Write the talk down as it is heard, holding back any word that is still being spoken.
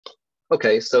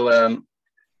Okay, so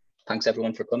thanks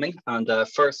everyone for coming. And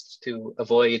first, to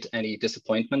avoid any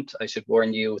disappointment, I should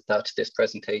warn you that this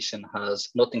presentation has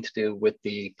nothing to do with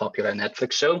the popular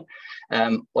Netflix show.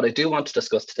 What I do want to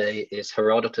discuss today is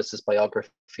Herodotus's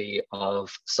biography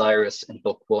of Cyrus in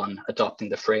Book 1, adopting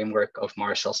the framework of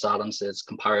Marshall Sahlins'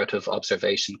 comparative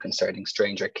observation concerning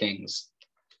stranger kings.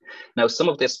 Now, some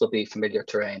of this will be familiar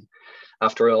terrain.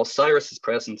 After all, Cyrus's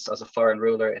presence as a foreign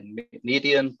ruler in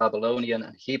Median, Babylonian,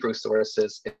 and Hebrew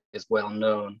sources is well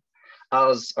known,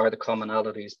 as are the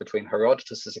commonalities between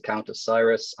Herodotus's account of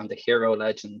Cyrus and the hero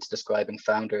legends describing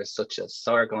founders such as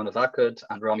Sargon of Akkad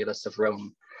and Romulus of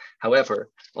Rome. However,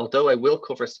 although I will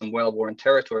cover some well-worn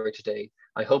territory today,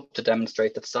 I hope to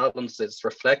demonstrate that Sahlins'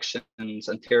 reflections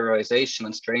and theorization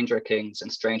on stranger kings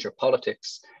and stranger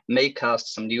politics may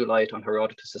cast some new light on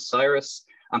Herodotus's Cyrus,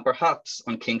 and perhaps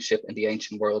on kingship in the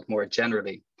ancient world more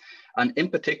generally. And in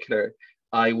particular,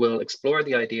 I will explore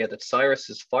the idea that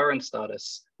Cyrus's foreign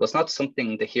status was not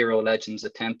something the hero legends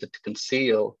attempted to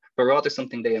conceal, but rather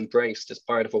something they embraced as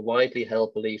part of a widely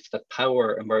held belief that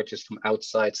power emerges from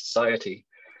outside society.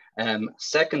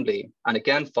 Secondly, and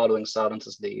again following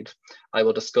Sahlins' lead, I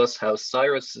will discuss how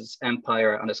Cyrus's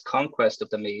empire and his conquest of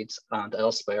the Medes and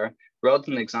elsewhere, rather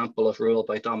than an example of rule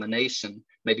by domination,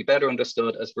 may be better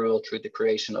understood as rule through the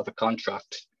creation of a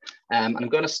contract. And I'm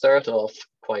going to start off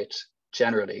quite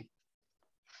generally.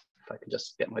 If I can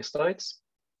just get my slides.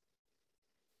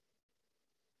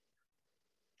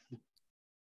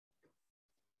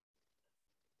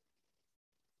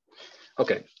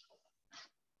 Okay.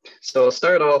 So I'll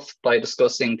start off by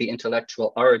discussing the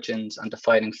intellectual origins and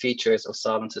defining features of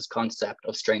Sahlins' concept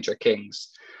of stranger kings.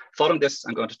 Following this,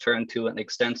 I'm going to turn to an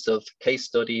extensive case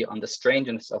study on the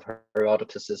strangeness of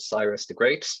Herodotus's Cyrus the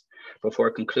Great, before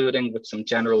concluding with some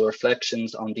general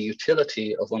reflections on the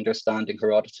utility of understanding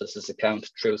Herodotus's account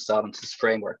through Sahlins'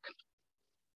 framework.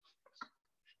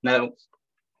 Now,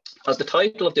 as the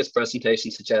title of this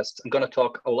presentation suggests, I'm going to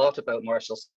talk a lot about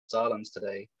Marshall Sahlins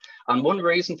today. And one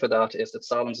reason for that is that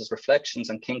Sahlins' reflections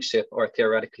on kingship are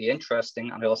theoretically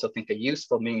interesting, and I also think a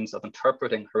useful means of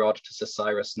interpreting Herodotus'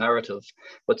 Cyrus narrative.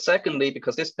 But secondly,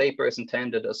 because this paper is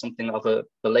intended as something of a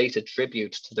belated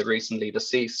tribute to the recently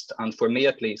deceased, and for me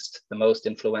at least, the most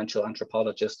influential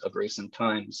anthropologist of recent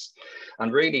times.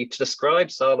 And really, to describe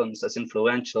Sahlins as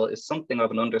influential is something of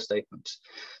an understatement.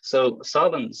 So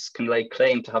Sahlins can lay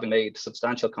claim to having made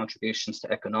substantial contributions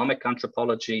to economic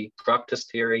anthropology, practice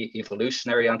theory,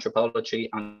 evolutionary anthropology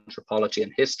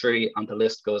and history, and the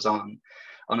list goes on.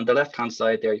 And on the left-hand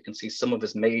side there, you can see some of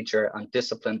his major and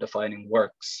discipline-defining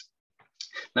works.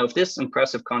 Now, if this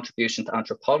impressive contribution to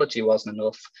anthropology wasn't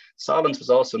enough, Sahlins was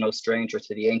also no stranger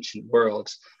to the ancient world,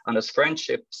 and his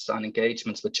friendships and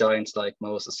engagements with giants like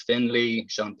Moses Finley,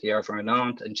 Jean-Pierre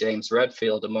Vernant, and James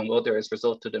Redfield, among others,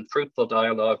 resulted in fruitful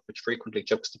dialogue which frequently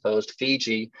juxtaposed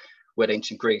Fiji with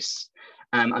ancient Greece.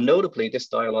 And notably, this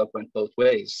dialogue went both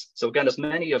ways. So again, as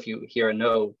many of you here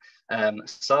know,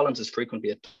 Sahlins is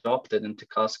frequently adopted into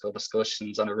classical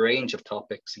discussions on a range of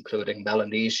topics, including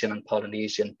Melanesian and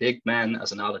Polynesian big men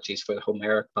as analogies for the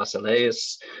Homeric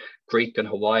Basileus, Greek and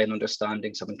Hawaiian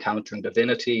understandings of encountering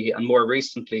divinity, and more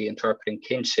recently, interpreting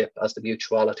kinship as the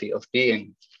mutuality of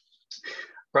being.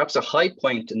 Perhaps a high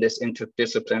point in this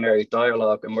interdisciplinary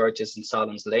dialogue emerges in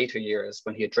Sahlins' later years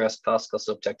when he addressed classical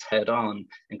subjects head-on,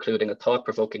 including a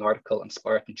thought-provoking article on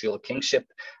Spartan dual kingship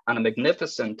and a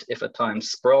magnificent, if at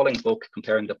times sprawling book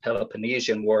comparing the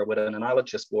Peloponnesian War with an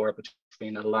analogous war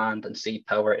between a land and sea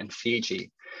power in Fiji.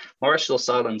 Marshall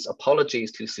Sahlins'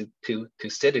 Apologies to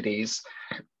Thucydides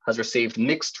has received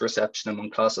mixed reception among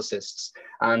classicists.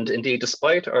 And indeed,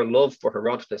 despite our love for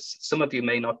Herodotus, some of you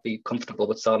may not be comfortable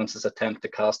with Sahlins' attempt to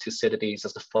cast Thucydides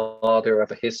as the father of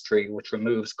a history which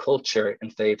removes culture in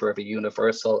favor of a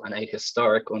universal and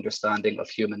ahistoric understanding of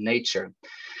human nature.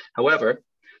 However,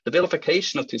 the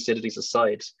vilification of Thucydides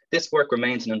aside, this work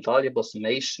remains an invaluable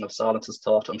summation of Sahlins'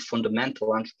 thought on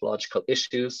fundamental anthropological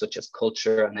issues such as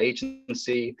culture and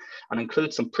agency, and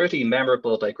includes some pretty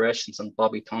memorable digressions on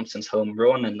Bobby Thompson's home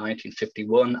run in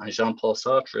 1951 and Jean-Paul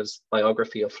Sartre's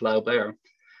biography of Flaubert.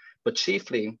 But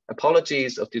chiefly,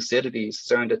 Apologies of Thucydides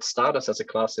has earned its status as a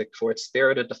classic for its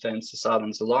spirited defense of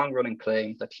Sahlins' long-running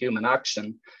claim that human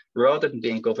action, rather than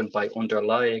being governed by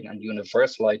underlying and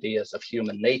universal ideas of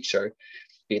human nature,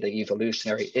 be they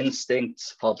evolutionary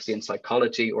instincts, Hobbesian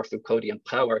psychology, or Foucauldian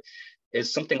power,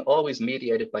 is something always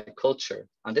mediated by culture.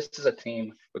 And this is a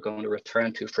theme we're going to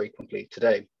return to frequently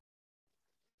today.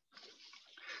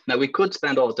 Now, we could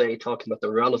spend all day talking about the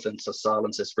relevance of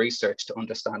Sahlins' research to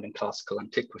understanding classical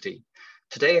antiquity.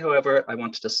 Today, however, I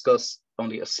want to discuss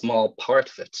only a small part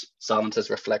of it, Sahlins'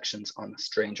 reflections on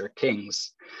stranger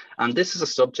kings. And this is a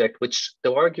subject which,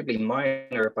 though arguably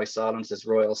minor by Sahlins'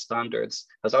 royal standards,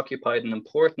 has occupied an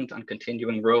important and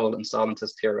continuing role in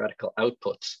Sahlins' theoretical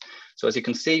output. So as you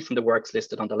can see from the works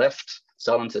listed on the left,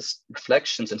 Sahlins'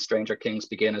 reflections in stranger kings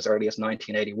begin as early as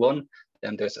 1981.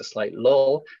 Then there's a slight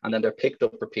lull, and then they're picked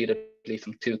up repeatedly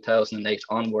from 2008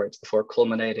 onwards before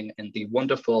culminating in the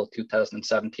wonderful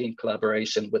 2017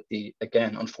 collaboration with the,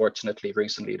 again, unfortunately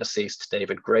recently deceased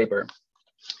David Graeber.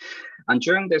 And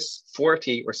during this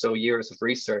 40 or so years of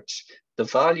research, the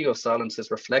value of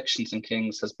Sahlins' reflections in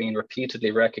kings has been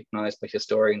repeatedly recognized by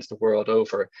historians the world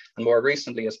over, and more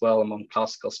recently as well among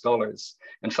classical scholars.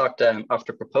 In fact,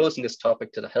 after proposing this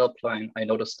topic to the Helpline, I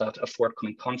noticed that a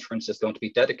forthcoming conference is going to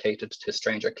be dedicated to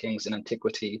stranger kings in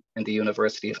antiquity in the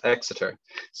University of Exeter.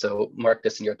 So mark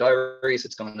this in your diaries.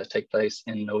 It's going to take place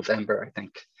in November, I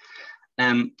think.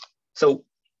 So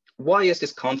why is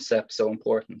this concept so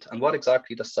important, and what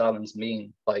exactly does Sahlins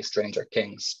mean by stranger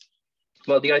kings?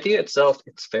 Well, the idea itself,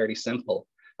 it's fairly simple.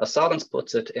 As Sahlins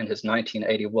puts it in his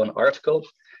 1981 article,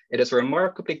 it is a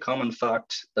remarkably common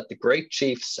fact that the great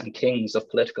chiefs and kings of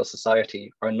political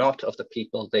society are not of the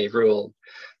people they rule.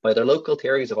 By their local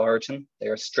theories of origin, they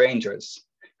are strangers.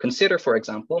 Consider, for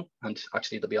example, and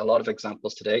actually there'll be a lot of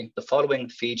examples today, the following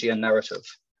Fijian narrative.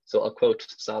 So I'll quote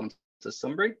Sahlins'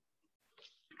 summary.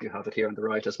 You have it here on the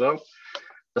right as well.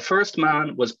 The first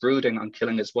man was brooding on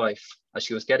killing his wife as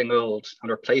she was getting old and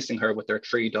replacing her with their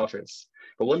 3 daughters.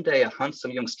 But one day, a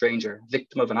handsome young stranger,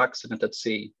 victim of an accident at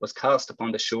sea, was cast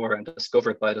upon the shore and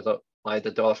discovered by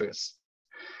the daughters.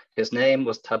 His name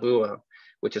was Tabua,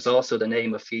 which is also the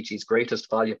name of Fiji's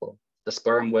greatest valuable, the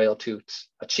sperm whale tooth,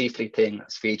 a chiefly thing,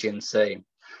 as Fijians say.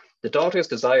 The daughters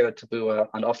desired Tabua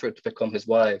and offered to become his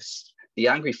wives. The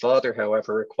angry father,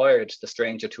 however, required the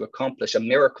stranger to accomplish a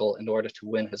miracle in order to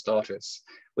win his daughters,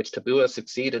 which Tabua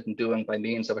succeeded in doing by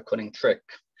means of a cunning trick.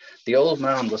 The old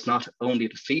man was not only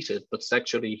defeated, but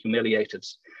sexually humiliated.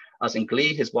 As in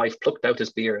glee, his wife plucked out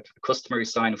his beard, a customary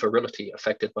sign of virility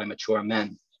affected by mature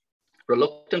men.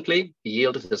 Reluctantly, he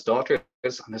yielded his daughters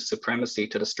and his supremacy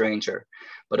to the stranger,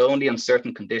 but only on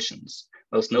certain conditions,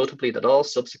 most notably that all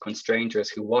subsequent strangers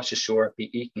who wash ashore be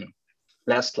eaten,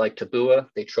 lest, like Tabua,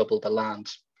 they trouble the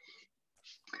land.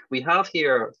 We have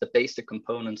here the basic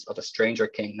components of a stranger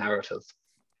king narrative.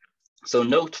 So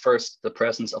note first the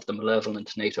presence of the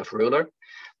malevolent native ruler,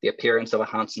 the appearance of a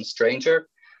handsome stranger,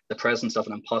 the presence of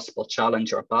an impossible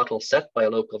challenge or battle set by a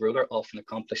local ruler, often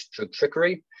accomplished through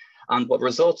trickery, and what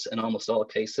results in almost all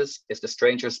cases is the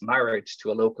stranger's marriage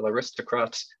to a local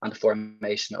aristocrat and the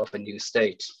formation of a new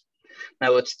state.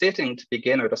 Now, it's fitting to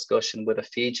begin our discussion with a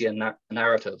Fijian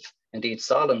narrative. Indeed,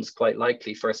 Sahlins quite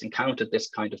likely first encountered this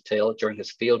kind of tale during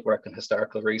his fieldwork and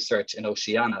historical research in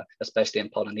Oceania, especially in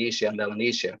Polynesia and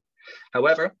Melanesia.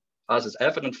 However, as is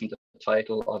evident from the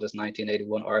title of his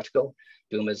 1981 article,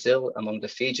 Dumazil among the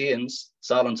Fijians,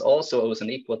 Sahlins also owes an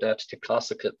equal debt to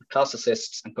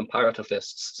classicists and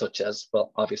comparativists, such as,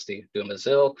 well, obviously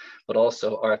Dumazil, but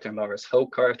also Arthur Morris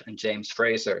Hocart and James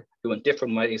Fraser, who in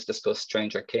different ways discuss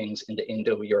stranger kings in the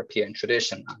Indo-European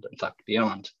tradition and in fact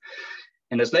beyond.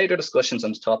 In his later discussions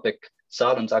on the topic,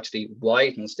 Sahlins actually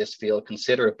widens this field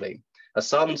considerably. As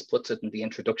Sahlins puts it in the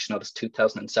introduction of his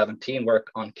 2017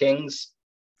 work on kings,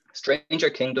 stranger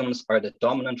kingdoms are the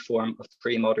dominant form of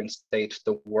pre-modern state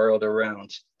the world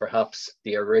around, perhaps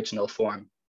the original form.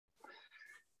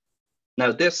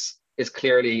 Now, this is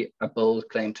clearly a bold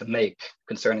claim to make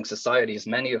concerning societies,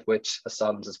 many of which, as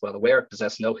Sahlins is well aware,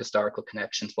 possess no historical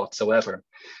connections whatsoever.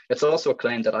 It's also a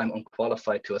claim that I'm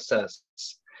unqualified to assess.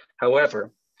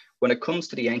 However, when it comes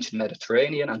to the ancient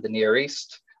Mediterranean and the Near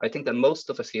East, I think that most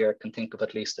of us here can think of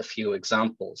at least a few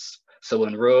examples. So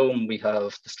in Rome, we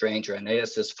have the stranger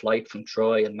Aeneas's flight from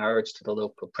Troy and marriage to the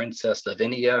local princess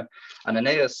Lavinia. And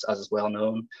Aeneas, as is well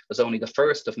known, was only the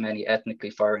first of many ethnically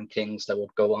foreign kings that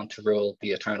would go on to rule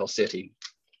the Eternal City.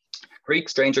 Greek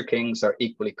stranger kings are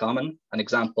equally common. An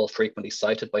example frequently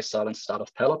cited by Sahlins is that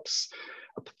of Pelops.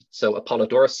 So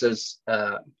Apollodorus,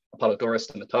 the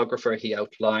mythographer, he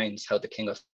outlines how the king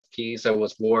of Pisa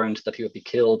was warned that he would be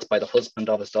killed by the husband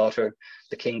of his daughter.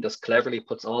 The king thus cleverly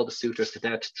puts all the suitors to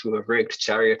death through a rigged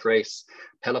chariot race.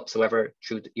 Pelops, however,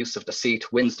 through the use of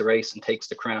deceit, wins the race and takes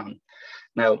the crown.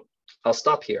 Now, I'll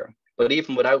stop here, but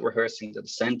even without rehearsing the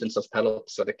descendants of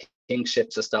Pelops or the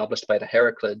kingships established by the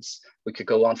Heraclids, we could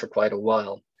go on for quite a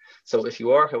while. So if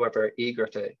you are, however, eager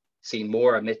to see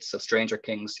more myths of stranger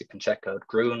kings, you can check out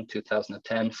Gruen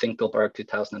 2010, Finkelberg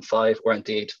 2005, or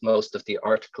indeed most of the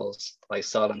articles by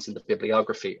Sahlins in the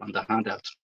bibliography on the handout.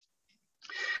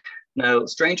 Now,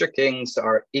 stranger kings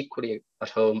are equally at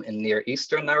home in Near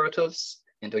Eastern narratives,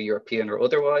 Indo-European or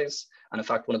otherwise. And in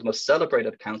fact, one of the most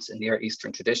celebrated accounts in Near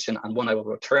Eastern tradition, and one I will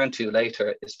return to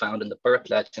later, is found in the birth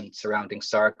legend surrounding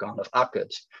Sargon of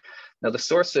Akkad. Now, the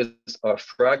sources are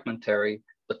fragmentary,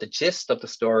 but the gist of the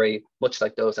story, much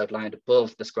like those outlined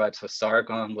above, describes how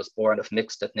Sargon was born of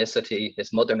mixed ethnicity.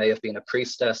 His mother may have been a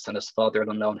priestess and his father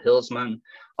an unknown hillsman.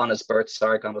 On his birth,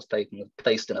 Sargon was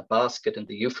placed in a basket in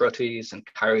the Euphrates and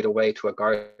carried away to a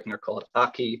gardener called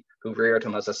Aki, who reared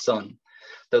him as a son.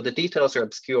 Though the details are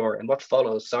obscure, in what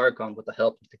follows, Sargon, with the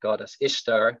help of the goddess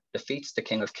Ishtar, defeats the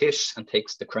king of Kish and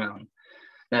takes the crown.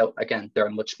 Now, again, there are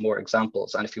much more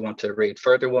examples. And if you want to read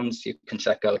further ones, you can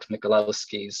check out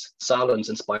Michalowski's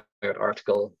Sahlins-inspired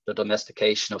article, The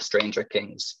Domestication of Stranger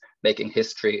Kings, Making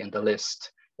History in the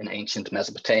List in Ancient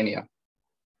Mesopotamia.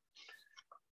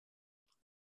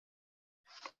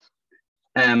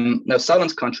 Now,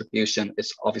 Sahlins' contribution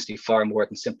is obviously far more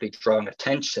than simply drawing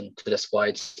attention to this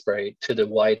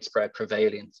widespread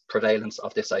prevalence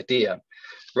of this idea.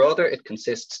 Rather, it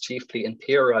consists chiefly in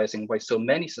theorizing why so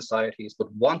many societies would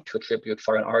want to attribute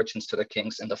foreign origins to their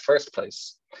kings in the first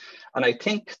place. And I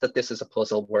think that this is a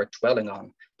puzzle worth dwelling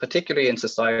on, particularly in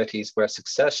societies where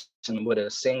succession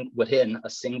within a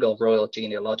single royal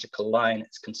genealogical line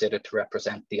is considered to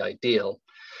represent the ideal.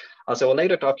 As I will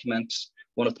later document,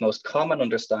 one of the most common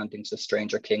understandings of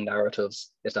stranger king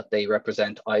narratives is that they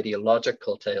represent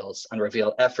ideological tales and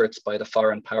reveal efforts by the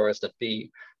foreign powers that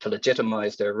be to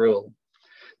legitimize their rule.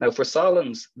 Now, for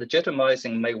Sahlins,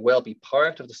 legitimizing may well be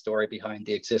part of the story behind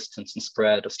the existence and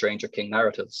spread of stranger king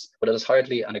narratives, but it is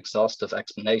hardly an exhaustive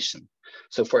explanation.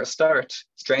 So for a start,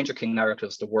 stranger king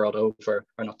narratives the world over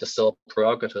are not the sole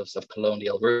prerogatives of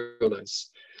colonial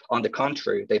rulers. On the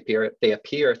contrary, they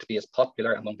appear to be as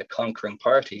popular among the conquering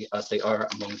party as they are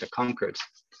among the conquered.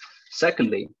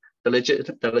 Secondly, the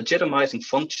legitimizing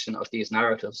function of these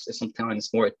narratives is sometimes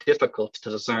more difficult to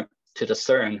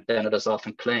discern than it is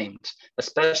often claimed,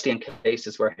 especially in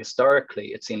cases where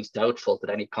historically it seems doubtful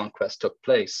that any conquest took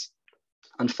place.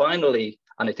 And finally,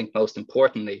 and I think most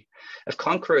importantly, if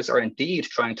conquerors are indeed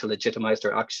trying to legitimize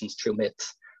their actions through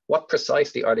myth, what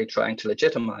precisely are they trying to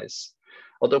legitimize?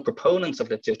 Although proponents of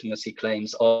legitimacy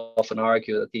claims often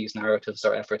argue that these narratives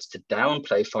are efforts to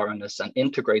downplay foreignness and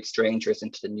integrate strangers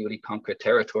into the newly conquered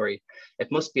territory,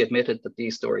 it must be admitted that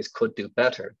these stories could do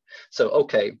better. So,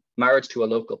 okay, marriage to a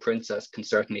local princess can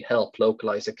certainly help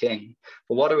localize a king,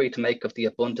 but what are we to make of the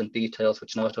abundant details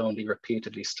which not only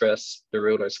repeatedly stress the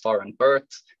ruler's foreign birth,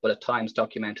 but at times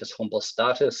document his humble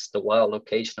status, the wild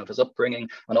location of his upbringing,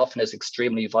 and often his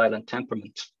extremely violent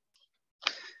temperament?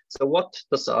 So what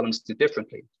does Sahlins do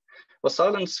differently? Well,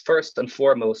 Sahlins, first and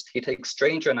foremost, he takes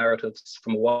stranger narratives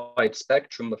from a wide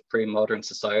spectrum of pre-modern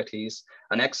societies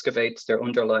and excavates their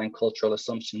underlying cultural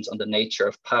assumptions on the nature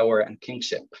of power and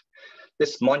kingship.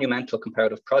 This monumental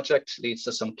comparative project leads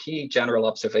to some key general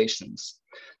observations.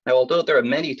 Now, although there are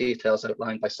many details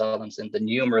outlined by Sahlins in the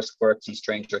numerous works on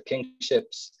stranger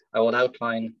kingships, I will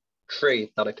outline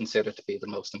three that I consider to be the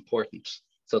most important.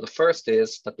 So the first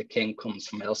is that the king comes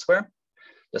from elsewhere.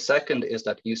 The second is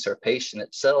that usurpation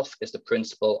itself is the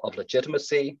principle of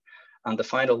legitimacy. And the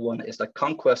final one is that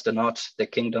conquest or not, the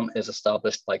kingdom is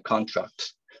established by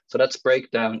contract. So let's break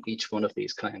down each one of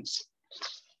these claims.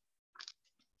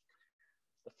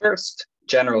 The first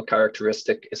general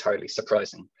characteristic is hardly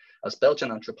surprising. As Belgian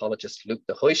anthropologist Luc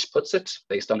de Huysche puts it,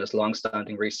 based on his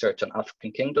long-standing research on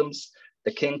African kingdoms,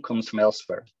 the king comes from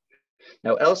elsewhere.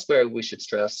 Now, elsewhere, we should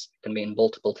stress, can mean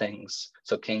multiple things.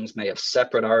 So kings may have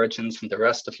separate origins from the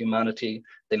rest of humanity.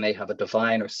 They may have a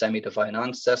divine or semi-divine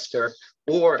ancestor,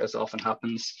 or as often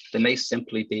happens, they may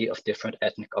simply be of different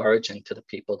ethnic origin to the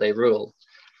people they rule.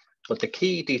 But the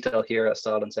key detail here, as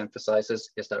Sahlins emphasizes,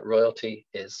 is that royalty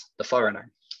is the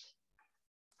foreigner.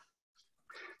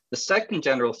 The second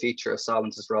general feature of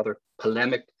Sahlins is rather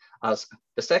polemic. As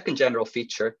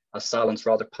Sahlins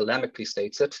rather polemically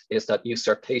states it, is that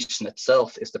usurpation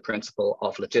itself is the principle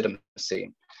of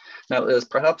legitimacy. Now, it is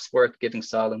perhaps worth giving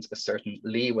Sahlins a certain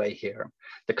leeway here.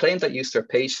 The claim that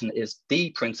usurpation is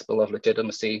the principle of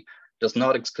legitimacy does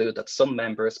not exclude that some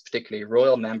members, particularly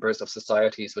royal members of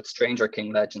societies with stranger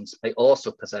king legends, may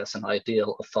also possess an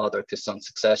ideal of father to son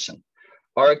succession.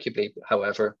 Arguably,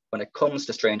 however, when it comes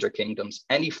to stranger kingdoms,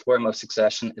 any form of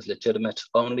succession is legitimate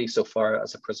only so far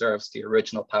as it preserves the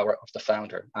original power of the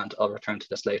founder, and I'll return to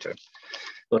this later.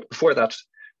 But before that,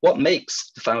 what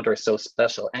makes the founder so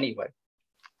special anyway?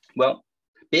 Well,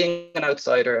 being an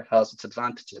outsider has its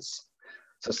advantages.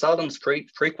 So Sahlins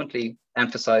frequently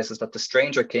emphasizes that the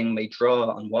stranger king may draw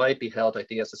on widely held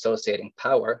ideas associating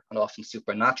power, and often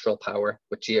supernatural power,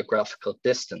 with geographical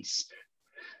distance.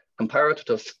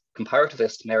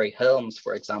 Comparativist Mary Helms,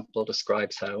 for example,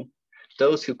 describes how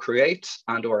those who create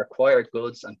and or acquire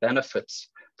goods and benefits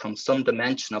from some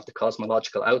dimension of the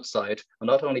cosmological outside are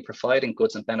not only providing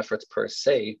goods and benefits per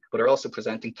se, but are also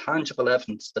presenting tangible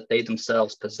evidence that they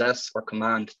themselves possess or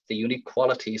command the unique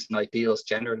qualities and ideals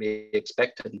generally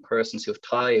expected in persons who have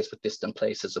ties with distant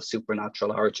places of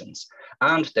supernatural origins,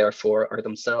 and therefore are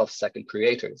themselves second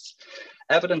creators.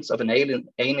 Evidence of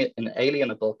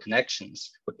inalienable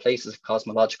connections with places of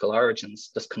cosmological origins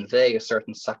does convey a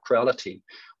certain sacrality,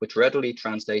 which readily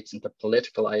translates into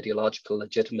political ideological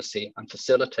legitimacy and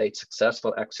facilitates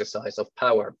successful exercise of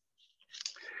power.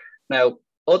 Now,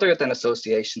 other than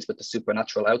associations with the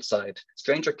supernatural outside,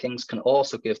 stranger kings can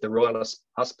also give the royal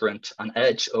aspirant an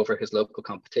edge over his local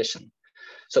competition.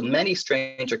 So many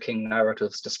stranger king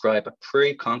narratives describe a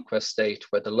pre-conquest state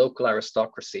where the local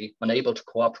aristocracy, unable to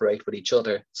cooperate with each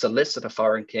other, solicit a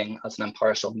foreign king as an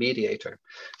impartial mediator.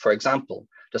 For example,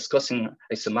 discussing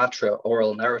a Sumatra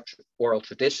oral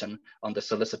tradition on the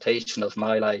solicitation of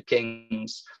Malay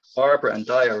kings, Barbara and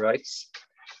Dyer writes,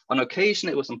 on occasion,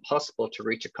 it was impossible to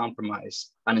reach a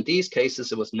compromise, and in these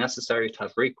cases, it was necessary to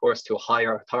have recourse to a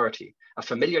higher authority. A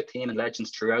familiar theme in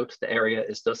legends throughout the area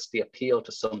is thus the appeal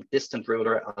to some distant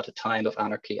ruler at a time of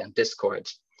anarchy and discord.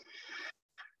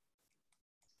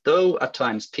 Though at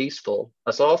times peaceful,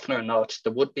 as often or not,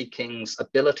 the would-be king's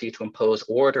ability to impose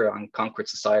order on conquered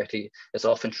society is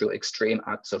often through extreme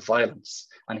acts of violence.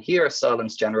 And here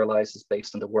Sahlins generalizes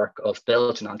based on the work of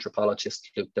Belgian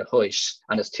anthropologist Luc de Huys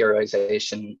and his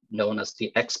theorization known as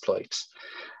the exploit.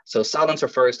 So Sahlins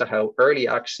refers to how early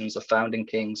actions of founding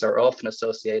kings are often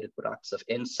associated with acts of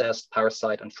incest,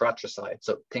 parricide, and fratricide.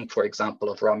 So think, for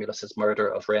example, of Romulus's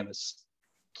murder of Remus.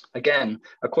 Again,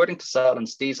 according to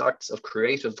Sahlins, these acts of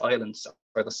creative violence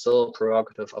are the sole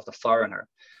prerogative of the foreigner.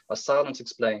 As Sahlins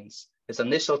explains, his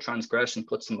initial transgression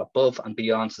puts him above and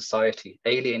beyond society,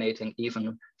 alienating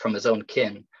even from his own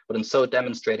kin, but in so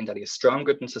demonstrating that he is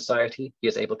stronger than society, he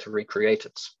is able to recreate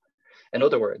it. In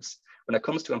other words, when it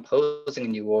comes to imposing a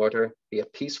new order, be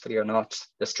it peacefully or not,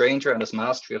 the stranger and his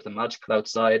mastery of the magical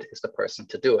outside is the person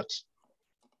to do it.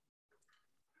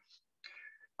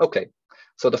 Okay.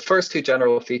 So the first two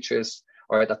general features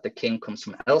are that the king comes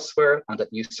from elsewhere and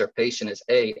that usurpation is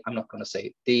I'm not going to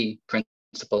say the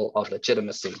principle of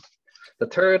legitimacy. The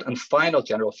third and final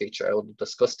general feature I will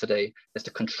discuss today is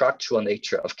the contractual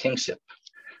nature of kingship.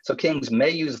 So kings may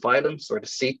use violence or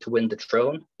deceit to win the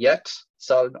throne, yet,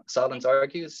 Sahlins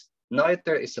argues,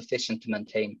 neither is sufficient to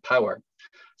maintain power.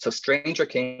 So stranger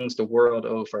kings the world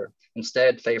over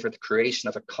instead favor the creation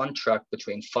of a contract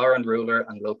between foreign ruler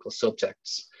and local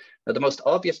subjects. Now, the most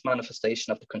obvious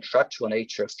manifestation of the contractual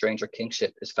nature of stranger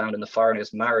kingship is found in the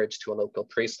foreigner's marriage to a local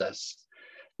priestess.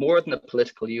 More than a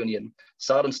political union,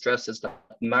 Sahlins stresses that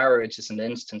marriage is an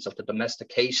instance of the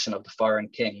domestication of the foreign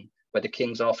king, where the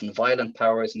king's often violent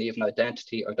powers and even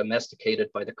identity are domesticated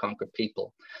by the conquered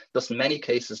people. Thus, in many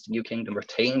cases, the new kingdom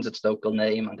retains its local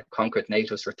name and the conquered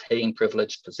natives retain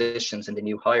privileged positions in the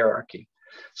new hierarchy.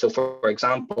 So, for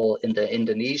example, in the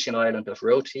Indonesian island of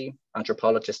Roti,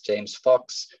 anthropologist James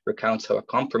Fox recounts how a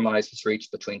compromise was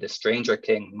reached between the stranger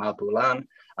king Mabulan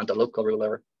and the local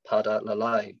ruler Pada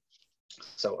Lalai.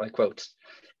 So I quote,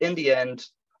 in the end,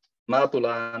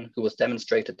 Mabulan, who has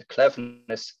demonstrated the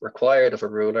cleverness required of a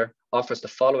ruler, offers the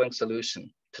following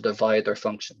solution to divide their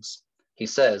functions. He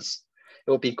says,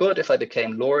 it would be good if I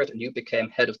became lord and you became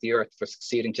head of the earth for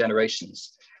succeeding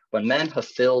generations. When men have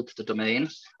filled the domain,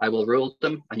 I will rule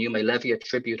them, and you may levy a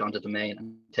tribute on the domain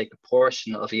and take a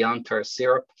portion of Yantar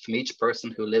syrup from each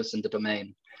person who lives in the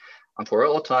domain. And for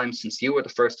all time, since you were the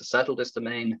first to settle this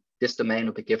domain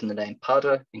will be given the name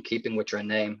Pada, in keeping with your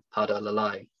name, Pada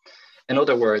Lalai. In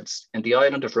other words, in the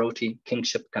island of Roti,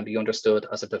 kingship can be understood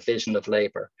as a division of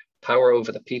labor. Power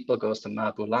over the people goes to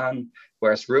Mabulan,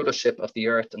 whereas rulership of the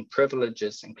earth and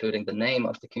privileges, including the name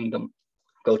of the kingdom,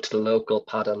 go to the local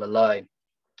Pada Lalai.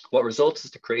 What results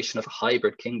is the creation of a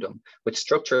hybrid kingdom, which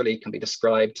structurally can be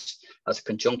described as a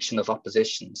conjunction of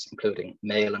oppositions, including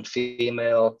male and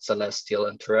female, celestial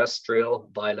and terrestrial,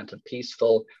 violent and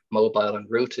peaceful, mobile and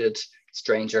rooted,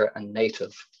 stranger and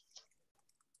native.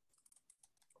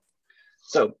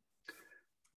 So,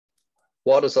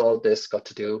 what has all this got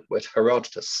to do with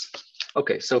Herodotus?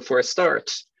 Okay, so for a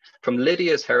start, from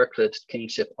Lydia's Heraclid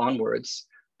kingship onwards,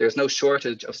 there's no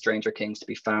shortage of stranger kings to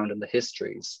be found in the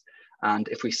histories. And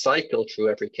if we cycle through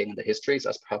every king in the histories,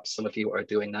 as perhaps some of you are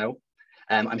doing now,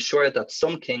 I'm sure that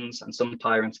some kings and some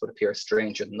tyrants would appear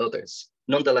stranger than others.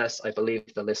 Nonetheless, I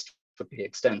believe the list would be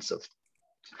extensive.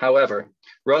 However,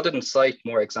 rather than cite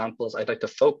more examples, I'd like to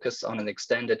focus on an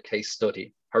extended case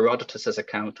study, Herodotus'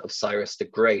 account of Cyrus the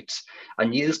Great,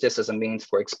 and use this as a means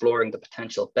for exploring the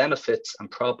potential benefits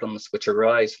and problems which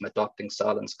arise from adopting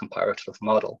Sahlins' comparative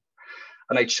model.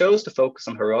 And I chose to focus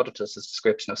on Herodotus'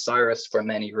 description of Cyrus for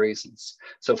many reasons.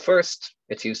 So first,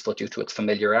 it's useful due to its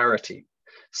familiarity.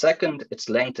 Second, its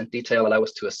length and detail allow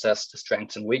us to assess the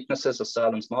strengths and weaknesses of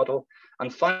Sahlins' model.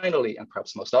 And finally, and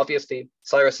perhaps most obviously,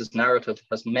 Cyrus's narrative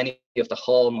has many of the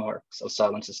hallmarks of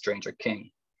Sahlins' Stranger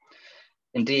King.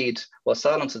 Indeed, while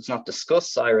Sahlins does not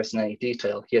discuss Cyrus in any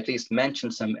detail, he at least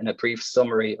mentions him in a brief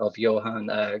summary of Johann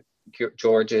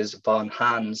Georges von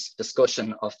Hahn's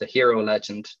discussion of the hero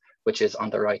legend, which is on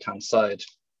the right-hand side.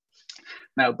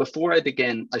 Now, before I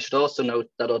begin, I should also note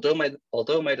that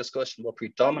although my discussion will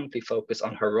predominantly focus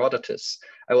on Herodotus,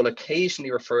 I will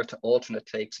occasionally refer to alternate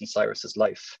takes in Cyrus's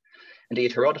life.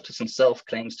 Indeed, Herodotus himself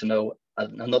claims to know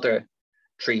another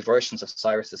 3 versions of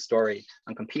Cyrus's story,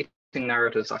 and competing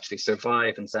narratives actually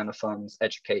survive in Xenophon's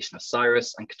Education of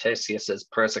Cyrus and Ctesias's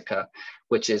Persica,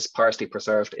 which is partially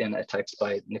preserved in a text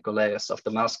by Nicolaus of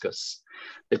Damascus.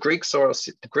 The Greek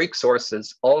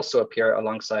sources also appear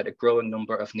alongside a growing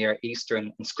number of Near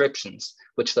Eastern inscriptions,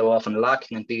 which, though often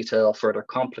lacking in detail, further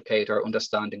complicate our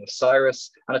understanding of Cyrus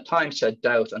and at times shed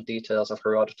doubt on details of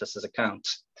Herodotus' account.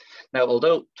 Now,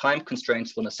 although time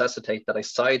constraints will necessitate that I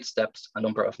sidestep a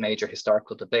number of major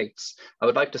historical debates, I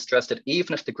would like to stress that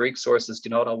even if the Greek sources do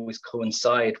not always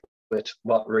coincide with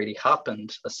what really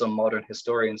happened, as some modern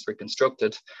historians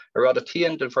reconstructed,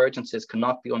 Herodotean divergences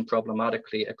cannot be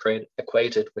unproblematically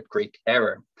equated with Greek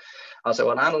error. As I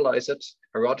will analyze it,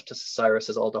 Herodotus' Cyrus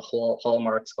has all the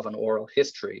hallmarks of an oral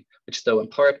history, which, though in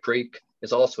part Greek,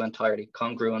 is also entirely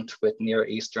congruent with Near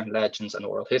Eastern legends and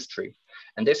oral history.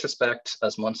 In this respect,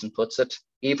 as Munson puts it,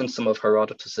 even some of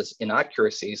Herodotus'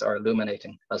 inaccuracies are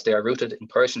illuminating, as they are rooted in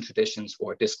Persian traditions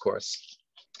or discourse.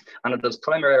 And it is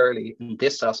primarily in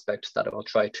this aspect that I will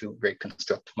try to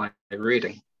reconstruct my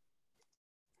reading.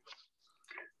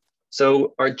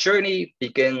 So our journey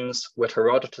begins with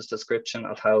Herodotus' description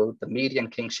of how the Median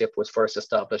kingship was first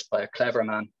established by a clever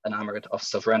man enamored of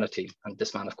sovereignty. And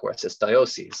this man, of course, is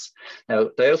Diocles. Now,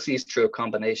 Diocles, through a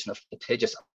combination of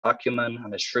litigious acumen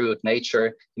and a shrewd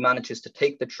nature, he manages to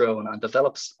take the throne and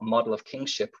develops a model of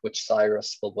kingship which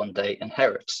Cyrus will one day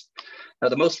inherit. Now,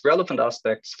 the most relevant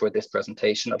aspects for this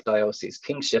presentation of Diocles'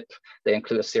 kingship, they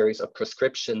include a series of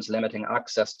prescriptions limiting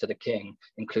access to the king,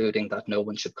 including that no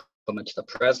one should come into the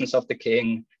presence of the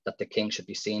king, that the king should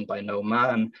be seen by no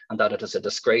man, and that it is a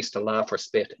disgrace to laugh or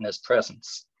spit in his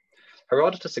presence.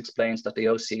 Herodotus explains that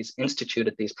Diocles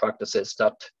instituted these practices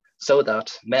so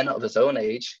that men of his own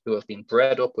age, who have been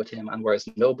bred up with him and were as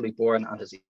nobly born and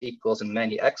his equals in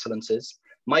many excellences,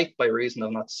 might, by reason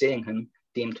of not seeing him,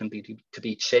 deemed him to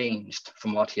be changed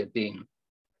from what he had been.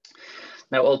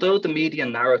 Now, although the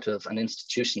Median narrative and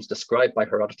institutions described by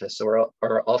Herodotus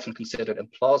are often considered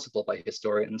implausible by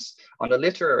historians, on a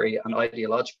literary and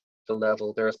ideological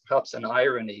level, there is perhaps an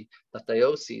irony that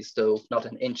Diocles, though not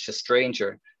an inch a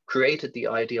stranger, created the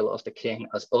ideal of the king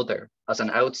as other, as an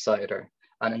outsider,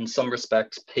 and in some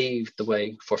respects paved the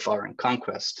way for foreign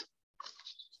conquest.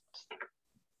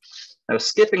 Now,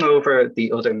 skipping over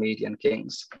the other Median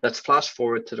kings, let's flash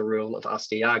forward to the rule of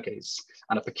Astyages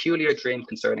and a peculiar dream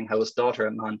concerning how his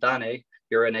daughter Mandane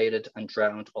urinated and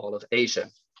drowned all of Asia.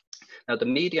 Now, the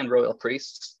Median royal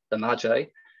priests, the Magi,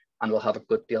 and we'll have a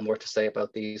good deal more to say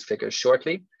about these figures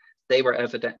shortly, they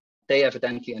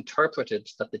evidently interpreted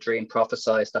that the dream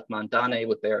prophesied that Mandane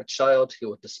would bear a child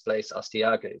who would displace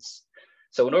Astyages.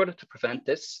 So in order to prevent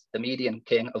this, the Median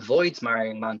king avoids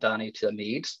marrying Mandane to a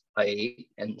Mede, i.e.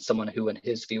 someone who in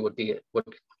his view would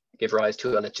give rise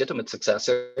to a legitimate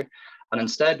successor, and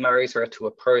instead marries her to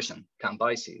a Persian,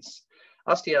 Cambyses.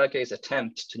 Astyages'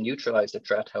 attempt to neutralize the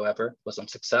threat, however, was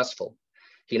unsuccessful.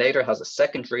 He later has a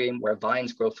second dream where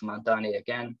vines grow from Mandane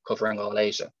again, covering all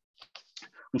Asia.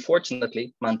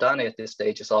 Unfortunately, Mandane at this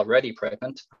stage is already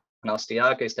pregnant, and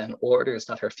Astyages then orders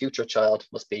that her future child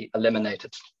must be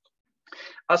eliminated.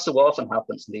 As so often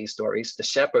happens in these stories, the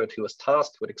shepherd who was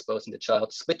tasked with exposing the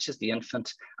child switches the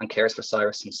infant and cares for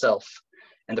Cyrus himself.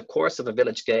 In the course of a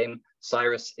village game,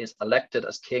 Cyrus is elected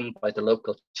as king by the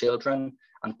local children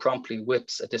and promptly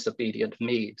whips a disobedient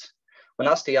Mede. When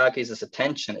Astyages'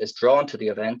 attention is drawn to the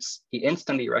events, he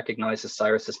instantly recognizes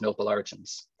Cyrus's noble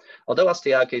origins. Although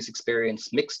Astyages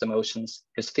experienced mixed emotions,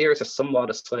 his fears are somewhat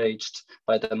assuaged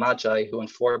by the Magi, who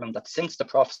inform him that since the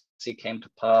prophecy came to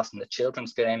pass in the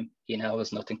children's game, he now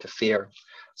has nothing to fear.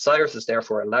 Cyrus is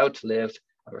therefore allowed to live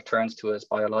and returns to his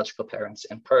biological parents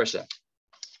in Persia.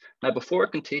 Now, before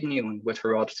continuing with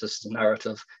Herodotus'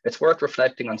 narrative, it's worth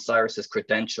reflecting on Cyrus's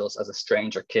credentials as a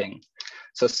stranger king.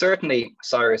 So certainly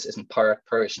Cyrus is in part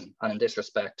Persian, and in this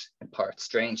respect, in part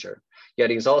stranger.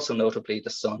 Yet he is also notably the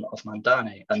son of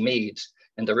Mandane, a Mede.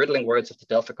 In the riddling words of the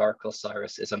Delphic oracle,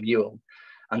 Cyrus is a mule.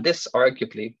 And this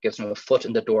arguably gives him a foot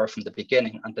in the door from the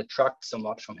beginning and detracts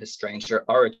somewhat from his stranger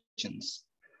origins.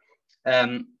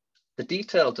 The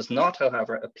detail does not,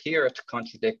 however, appear to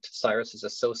contradict Cyrus's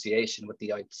association with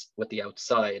the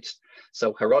outside.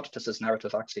 So Herodotus's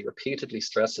narrative actually repeatedly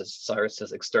stresses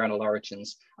Cyrus's external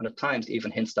origins, and at times even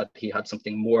hints that he had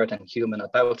something more than human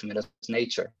about him in his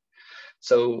nature.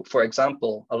 So, for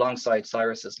example, alongside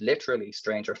Cyrus's literally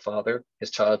stranger father, his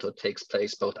childhood takes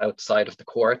place both outside of the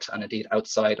court and indeed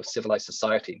outside of civilized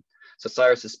society. So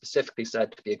Cyrus is specifically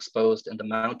said to be exposed in the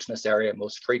mountainous area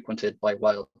most frequented by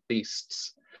wild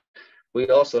beasts. We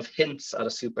also have hints at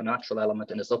a supernatural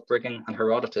element in his upbringing, and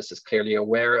Herodotus is clearly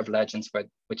aware of legends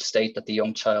which state that the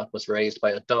young child was raised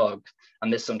by a dog, a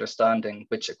misunderstanding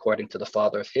which, according to the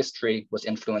father of history, was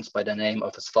influenced by the name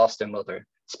of his foster mother,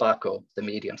 Spako, the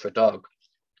Median for dog.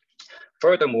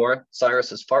 Furthermore,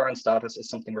 Cyrus's foreign status is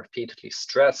something repeatedly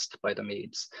stressed by the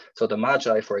Medes. So the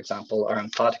Magi, for example, are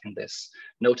emphatic in this,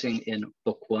 noting in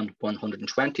Book 1,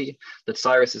 120, that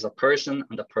Cyrus is a Persian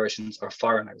and the Persians are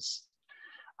foreigners.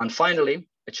 And finally,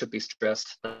 it should be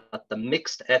stressed that the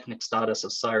mixed ethnic status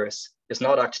of Cyrus is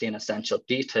not actually an essential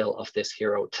detail of this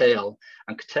hero tale.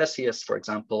 And Ctesias, for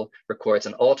example, records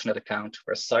an alternate account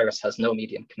where Cyrus has no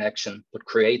Median connection, but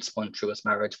creates one through his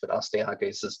marriage with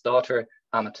Astyages' daughter,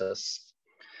 Amytas.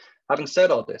 Having said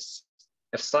all this,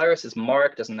 if Cyrus is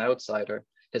marked as an outsider,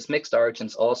 his mixed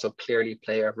origins also clearly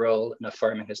play a role in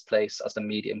affirming his place as the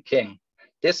Median king.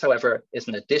 This, however, is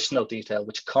an additional detail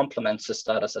which complements his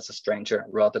status as a stranger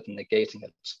rather than negating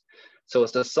it. So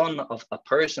as the son of a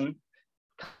Persian,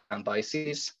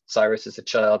 Cambyses, Cyrus is a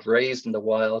child raised in the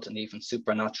wild and even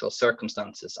supernatural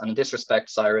circumstances. And in this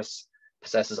respect, Cyrus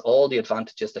possesses all the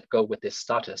advantages that go with this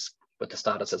status, with the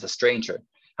status as a stranger.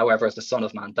 However, as the son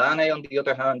of Mandane, on the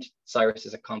other hand, Cyrus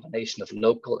is a combination of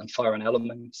local and foreign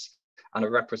elements and a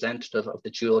representative of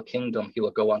the dual kingdom he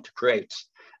will go on to create.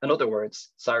 In other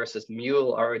words, Cyrus's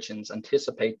mule origins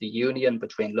anticipate the union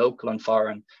between local and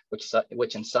foreign,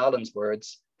 which in Sahlins'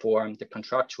 words, form the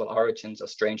contractual origins of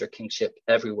stranger kingship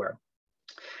everywhere.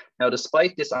 Now,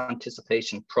 despite this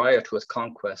anticipation prior to his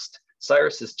conquest,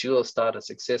 Cyrus's dual status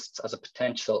exists as a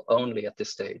potential only at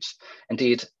this stage.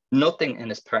 Indeed, nothing in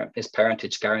his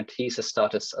parentage guarantees his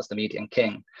status as the Median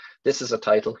king. This is a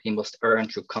title he must earn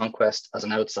through conquest as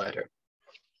an outsider.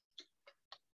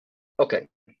 Okay,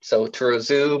 so to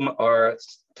resume our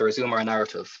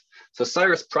narrative. So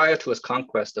Cyrus, prior to his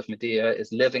conquest of Media,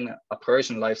 is living a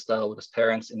Persian lifestyle with his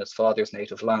parents in his father's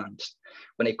native land.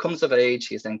 When he comes of age,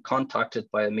 he is then contacted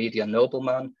by a Median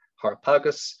nobleman,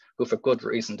 Harpagus, who for good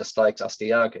reason dislikes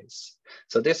Astyages.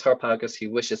 So this Harpagus, he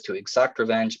wishes to exact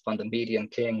revenge upon the Median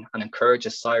king and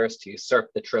encourages Cyrus to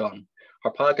usurp the throne.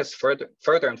 Harpagus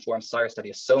further informs Cyrus that he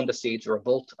has sown the seeds of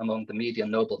revolt among the Median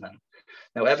noblemen.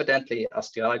 Now, evidently,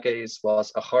 Astyages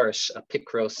was a harsh, a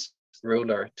Picros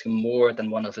ruler to more than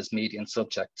one of his Median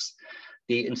subjects.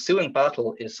 The ensuing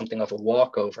battle is something of a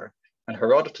walkover. And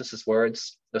Herodotus'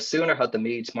 words, no sooner had the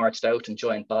Medes marched out and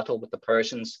joined battle with the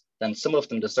Persians, than some of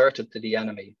them deserted to the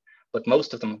enemy, but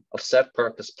most of them of set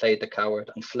purpose played the coward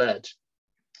and fled.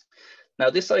 Now,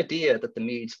 this idea that the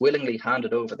Medes willingly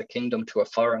handed over the kingdom to a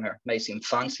foreigner may seem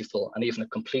fanciful and even a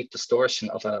complete distortion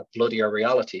of a bloodier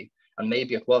reality. And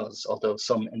maybe it was, although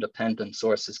some independent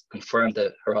sources confirm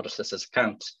the Herodotus'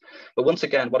 account. But once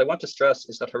again, what I want to stress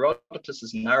is that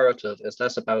Herodotus' narrative is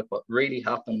less about what really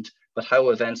happened, but how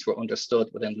events were understood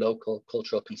within local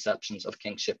cultural conceptions of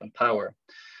kingship and power.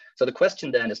 So the question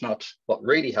then is not what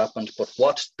really happened, but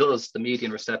what does the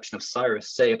Median reception of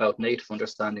Cyrus say about native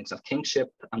understandings of kingship,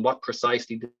 and what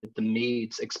precisely did the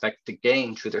Medes expect to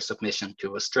gain through their submission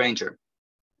to a stranger?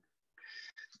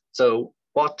 So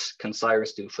what can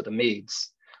Cyrus do for the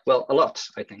Medes? Well, a lot,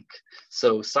 I think.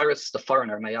 So Cyrus the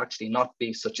foreigner may actually not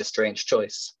be such a strange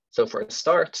choice. So for a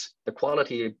start, the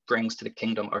quality he brings to the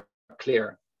kingdom are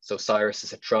clear. So Cyrus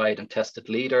is a tried and tested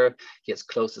leader. He has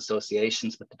close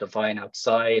associations with the divine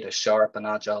outside, a sharp and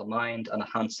agile mind, and a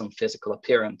handsome physical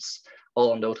appearance,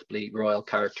 all notably royal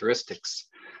characteristics.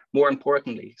 More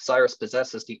importantly, Cyrus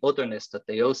possesses the otherness that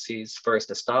Deioces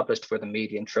first established for the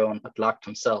Median throne but lacked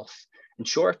himself. In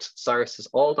short, Cyrus has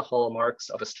all the hallmarks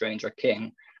of a stranger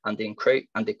king and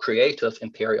the creative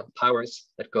imperial powers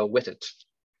that go with it.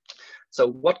 So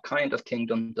what kind of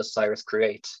kingdom does Cyrus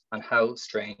create, and how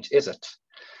strange is it?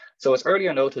 So as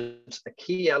earlier noted, a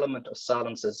key element of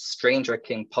Sahlins' stranger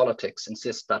king politics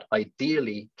insists that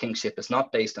ideally kingship is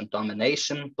not based on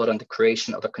domination, but on the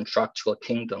creation of a contractual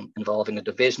kingdom involving a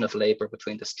division of labor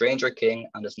between the stranger king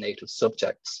and his native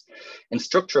subjects. In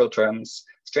structural terms,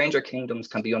 stranger kingdoms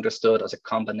can be understood as a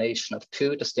combination of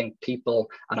two distinct people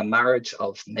and a marriage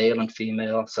of male and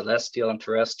female, celestial and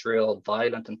terrestrial,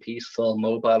 violent and peaceful,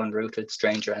 mobile and rooted,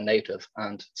 stranger and native,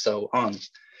 and so on.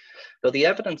 Though the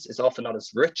evidence is often not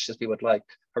as rich as we would like,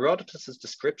 Herodotus'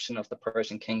 description of the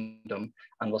Persian kingdom,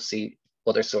 and we'll see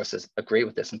other sources agree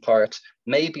with this in part,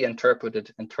 may be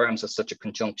interpreted in terms of such a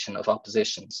conjunction of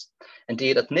oppositions.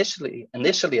 Indeed,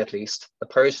 initially at least, the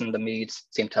Persian and the Medes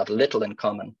seem to have little in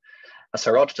common. As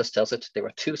Herodotus tells it, they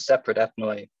were two separate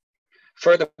ethnoi.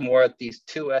 Furthermore, these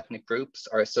two ethnic groups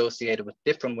are associated with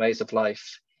different ways of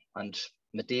life, and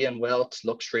Median wealth,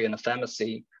 luxury, and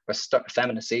effeminacy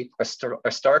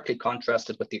are starkly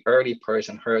contrasted with the early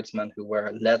Persian herdsmen who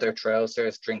wear leather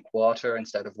trousers, drink water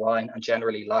instead of wine, and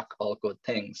generally lack all good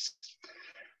things.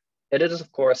 It is, of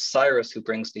course, Cyrus who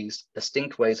brings these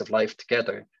distinct ways of life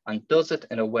together and does it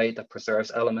in a way that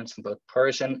preserves elements from both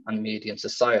Persian and Median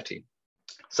society.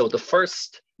 So the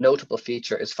first notable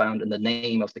feature is found in the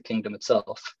name of the kingdom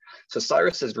itself. So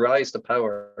Cyrus's rise to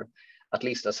power, at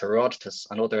least as Herodotus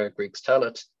and other Greeks tell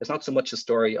it, is not so much a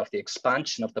story of the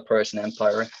expansion of the Persian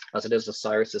Empire as it is of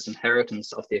Cyrus's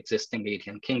inheritance of the existing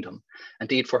Median kingdom.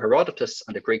 Indeed, for Herodotus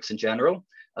and the Greeks in general,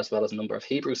 as well as a number of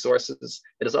Hebrew sources,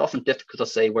 it is often difficult to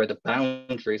say where the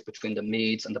boundaries between the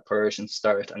Medes and the Persians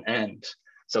start and end.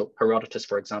 So Herodotus,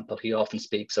 for example, he often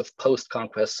speaks of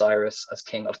post-conquest Cyrus as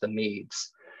king of the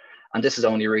Medes. And this is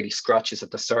only really scratches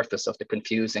at the surface of the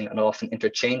confusing and often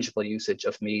interchangeable usage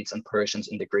of Medes and Persians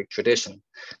in the Greek tradition.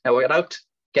 Now, without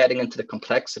getting into the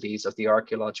complexities of the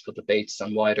archaeological debates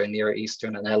on wider Near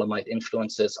Eastern and Elamite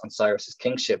influences on Cyrus's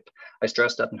kingship, I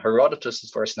stress that in Herodotus'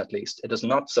 version at least, it is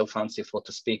not so fanciful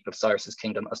to speak of Cyrus's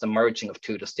kingdom as the merging of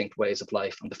two distinct ways of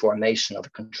life and the formation of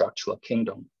a contractual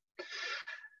kingdom.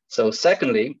 So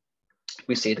secondly,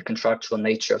 we see the contractual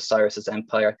nature of Cyrus's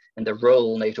empire in the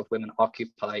role native women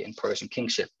occupy in Persian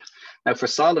kingship. Now, for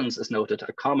Sahlins, as noted,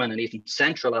 a common and even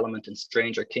central element in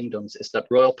stranger kingdoms is that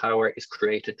royal power is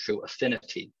created through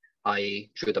affinity,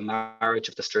 i.e. through the marriage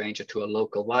of the stranger to a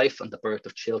local wife and the birth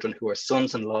of children who are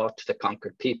sons-in-law to the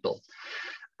conquered people.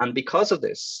 And because of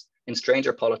this, in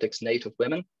stranger politics, native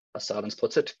women, as Sahlins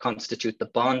puts it, constitute the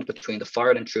bond between the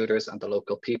foreign intruders and the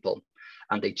local people,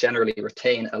 and they generally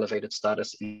retain elevated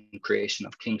status in creation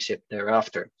of kingship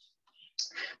thereafter.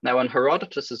 Now, in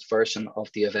Herodotus's version of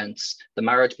the events, the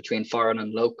marriage between foreign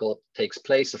and local takes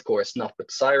place, of course, not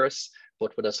with Cyrus,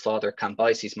 but with his father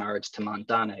Cambyses' marriage to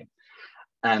Mandane.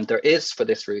 And there is, for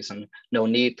this reason, no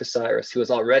need for Cyrus, who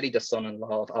is already the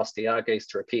son-in-law of Astyages,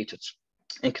 to repeat it.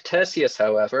 In Ctesias,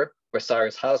 however, where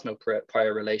Cyrus has no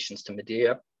prior relations to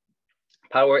Medea,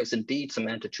 power is indeed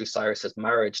cemented through Cyrus's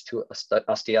marriage to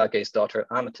Astyages' daughter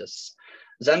Amytis.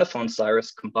 Xenophon's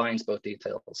Cyrus combines both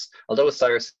details. Although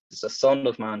Cyrus is a son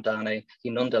of Mandane, he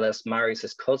nonetheless marries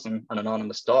his cousin, an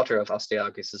anonymous daughter of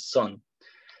Astyages' son.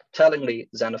 Tellingly,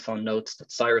 Xenophon notes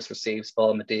that Cyrus receives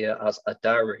all Medea as a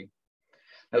dowry.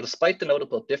 Now, despite the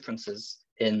notable differences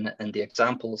in the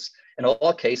examples, in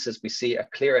all cases, we see a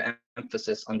clear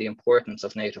emphasis on the importance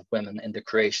of native women in the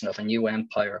creation of a new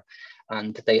empire,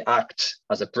 and they act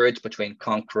as a bridge between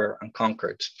conqueror and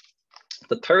conquered.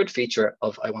 The third feature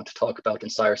I want to talk about in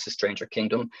Cyrus's stranger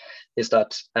kingdom is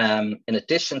that in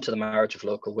addition to the marriage of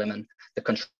local women, the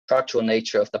contractual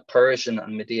nature of the Persian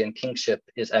and Median kingship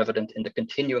is evident in the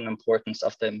continuing importance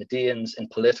of the Medians in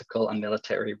political and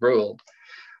military rule.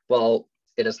 While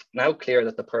it is now clear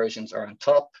that the Persians are on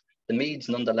top, the Medes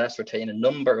nonetheless retain a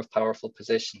number of powerful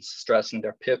positions, stressing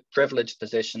their privileged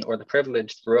position or the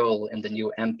privileged role in the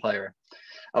new empire.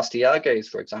 Astyages,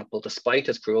 for example, despite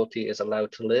his cruelty, is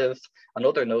allowed to live, and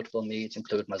other notable Medes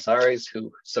include Mazares,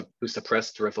 who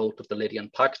suppressed the revolt of the Lydian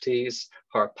Pactes,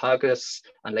 Harpagus,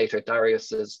 and later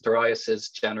Darius's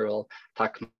general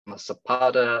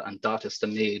Tacmasapada and Datis the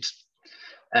Mede.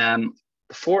 The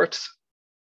fourth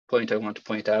point I want to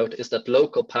point out is that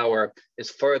local power is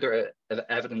further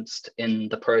evidenced in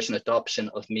the Persian adoption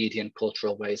of Median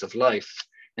cultural ways of life.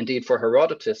 Indeed, for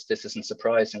Herodotus, this isn't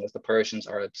surprising, as the Persians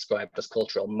are described as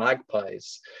cultural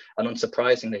magpies, and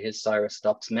unsurprisingly, his Cyrus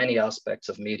adopts many aspects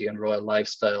of Median royal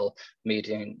lifestyle,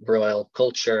 Median royal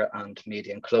culture, and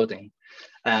Median clothing.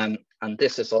 And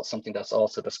this is something that's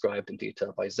also described in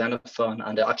detail by Xenophon,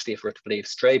 and actually, if we're to believe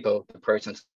Strabo, the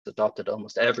Persians adopted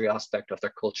almost every aspect of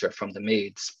their culture from the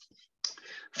Medes.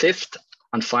 Fifth,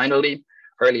 and finally,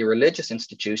 early religious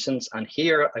institutions, and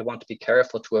here I want to be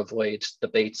careful to avoid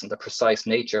debates on the precise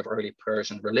nature of early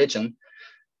Persian religion,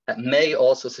 may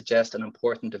also suggest an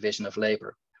important division of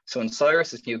labor. So in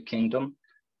Cyrus's new kingdom,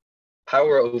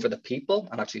 power over the people,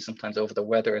 and actually sometimes over the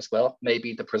weather as well, may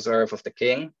be the preserve of the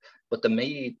king, but the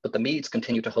Medes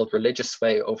continue to hold religious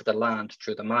sway over the land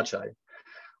through the Magi.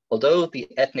 Although the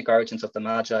ethnic origins of the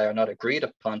Magi are not agreed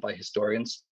upon by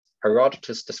historians,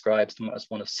 Herodotus describes them as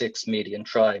one of 6 Median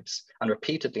tribes, and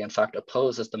repeatedly, in fact,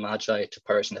 opposes the Magi to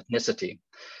Persian ethnicity.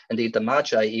 Indeed, the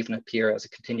Magi even appear as a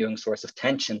continuing source of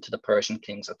tension to the Persian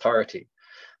king's authority.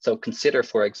 So consider,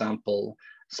 for example,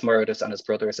 Smerdis and his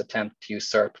brothers' attempt to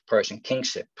usurp Persian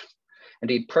kingship.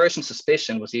 Indeed, Persian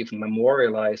suspicion was even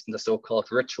memorialized in the so-called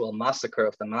ritual massacre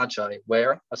of the Magi,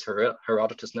 where, as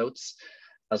Herodotus notes,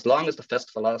 as long as the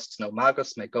festival lasts, no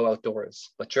magus may go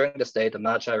outdoors, but during this day, the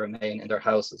Magi remain in their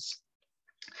houses.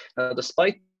 Now,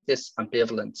 despite this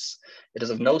ambivalence, it is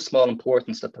of no small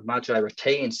importance that the Magi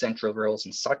retain central roles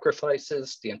in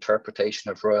sacrifices, the interpretation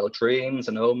of royal dreams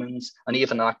and omens, and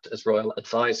even act as royal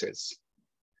advisors.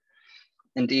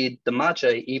 Indeed, the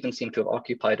Magi even seem to have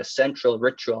occupied a central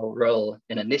ritual role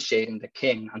in initiating the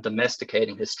king and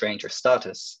domesticating his stranger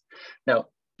status. Now,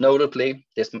 notably,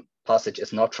 this passage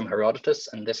is not from Herodotus.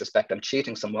 In this respect, I'm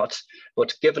cheating somewhat,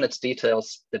 but given its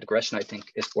details, the digression, I think,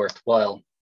 is worthwhile.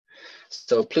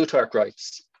 So Plutarch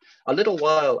writes, a little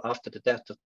while after the death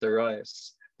of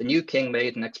Cyrus, the new king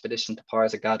made an expedition to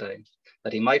Parzagade,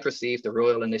 that he might receive the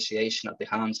royal initiation at the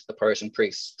hands of the Persian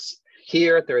priests.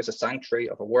 Here, there is a sanctuary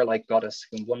of a warlike goddess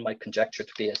whom one might conjecture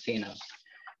to be Athena.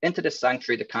 Into this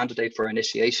sanctuary, the candidate for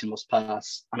initiation must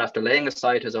pass, and after laying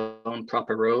aside his own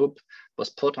proper robe, was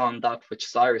put on that which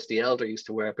Cyrus the Elder used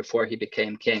to wear before he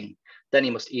became king. Then he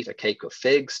must eat a cake of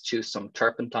figs, chew some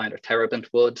turpentine or terebinth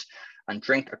wood, and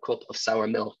drink a cup of sour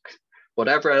milk.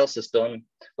 Whatever else is done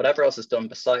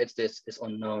besides this is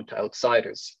unknown to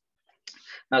outsiders.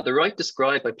 Now, the rite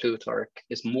described by Plutarch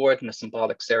is more than a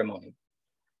symbolic ceremony.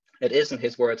 It is, in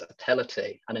his words, a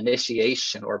telete, an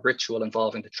initiation or ritual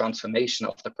involving the transformation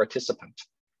of the participant.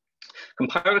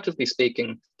 Comparatively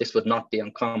speaking, this would not be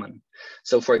uncommon.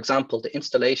 So, for example, the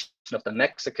installation of the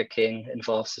Mexica king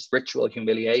involves his ritual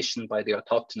humiliation by the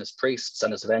autochthonous priests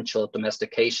and his eventual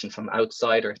domestication from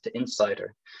outsider to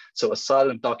insider. So, as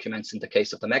Sahlins documents in the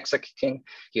case of the Mexica king,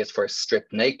 he is first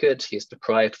stripped naked, he is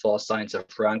deprived of all signs of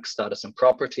rank, status, and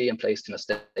property, and placed in a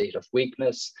state of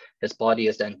weakness. His body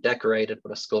is then decorated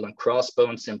with a skull and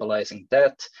crossbones, symbolizing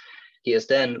death. He is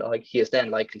then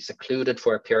likely secluded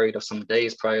for a period of some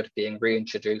days prior to being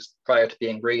reintroduced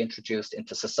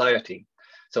into society.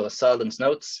 So, as Sahlins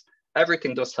notes,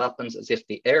 everything thus happens as if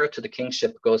the heir to the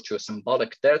kingship goes through a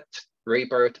symbolic death,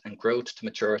 rebirth, and growth to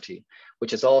maturity,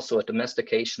 which is also a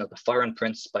domestication of the foreign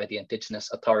prince by the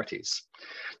indigenous authorities.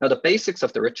 Now, the basics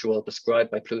of the ritual described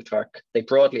by Plutarch, they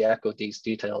broadly echo these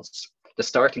details. The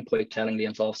starting point tellingly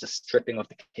involves the stripping of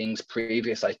the king's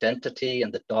previous identity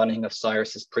and the donning of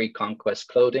Cyrus's pre-conquest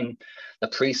clothing. The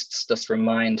priests thus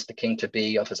remind the king to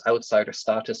be of his outsider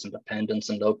status and dependence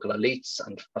on local elites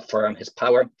and affirm his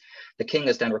power. The king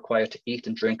is then required to eat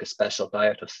and drink a special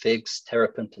diet of figs,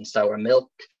 terebinth, and sour milk.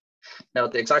 Now,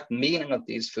 the exact meaning of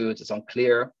these foods is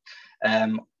unclear,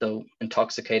 though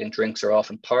intoxicating drinks are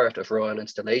often part of royal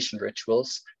installation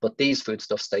rituals, but these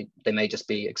foodstuffs, they may just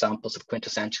be examples of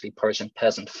quintessentially Persian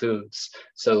peasant foods.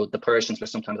 So the Persians were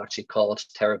sometimes actually called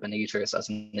terebinth eaters as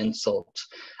an insult.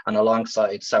 And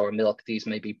alongside sour milk, these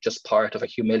may be just part of a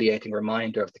humiliating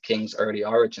reminder of the king's early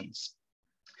origins.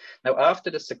 Now,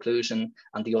 after the seclusion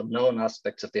and the unknown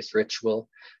aspects of this ritual,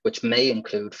 which may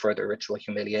include further ritual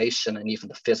humiliation and even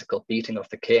the physical beating of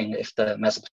the king if the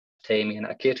Mesopotamian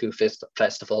Akitu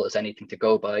festival is anything to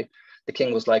go by, the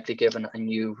king was likely given a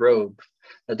new robe.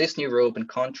 Now, this new robe, in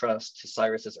contrast to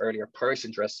Cyrus's earlier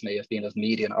Persian dress, may have been of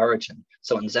Median origin.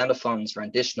 So in Xenophon's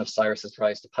rendition of Cyrus's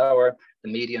rise to power, a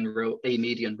Median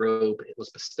robe was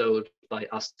bestowed by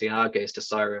Astyages to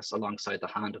Cyrus alongside the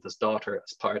hand of his daughter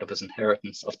as part of his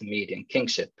inheritance of the Median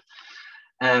kingship.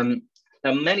 Now,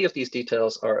 many of these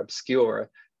details are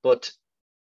obscure, but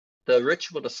the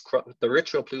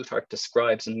ritual Plutarch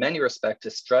describes in many respects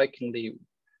is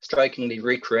strikingly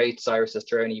recreate Cyrus's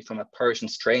journey from a Persian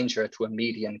stranger to a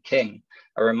Median king,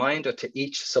 a reminder to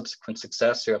each subsequent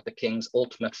successor of the king's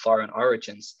ultimate foreign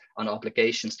origins and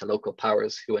obligations to local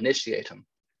powers who initiate him.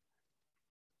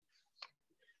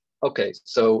 Okay,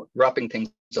 so wrapping things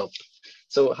up.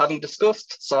 So having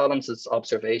discussed Sahlins'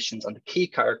 observations on the key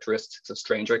characteristics of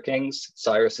stranger kings,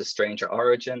 Cyrus's stranger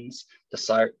origins,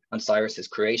 and Cyrus's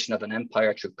creation of an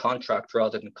empire through contract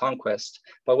rather than conquest,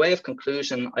 by way of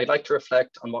conclusion, I'd like to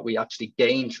reflect on what we actually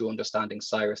gain through understanding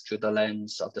Cyrus through the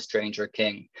lens of the stranger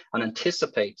king and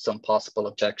anticipate some possible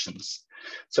objections.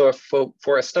 So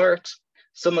for a start,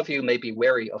 some of you may be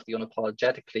wary of the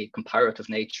unapologetically comparative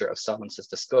nature of Sahlins'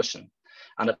 discussion.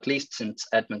 And at least since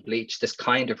Edmund Leach, this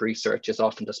kind of research is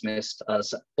often dismissed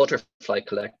as butterfly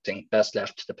collecting, best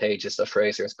left to the pages of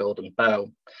Fraser's Golden Bough.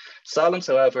 Sahlins,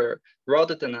 however,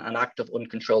 rather than an act of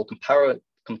uncontrolled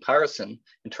comparison,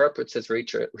 interprets his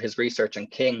research on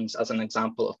kings as an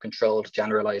example of controlled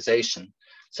generalization.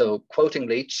 So quoting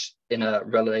Leach in a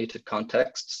related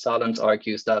context, Sahlins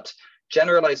argues that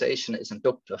generalization is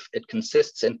inductive. It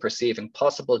consists in perceiving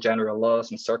possible general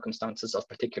laws and circumstances of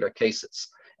particular cases.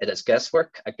 It is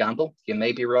guesswork, a gamble. You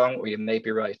may be wrong or you may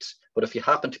be right. But if you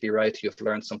happen to be right, you've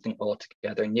learned something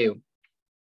altogether new.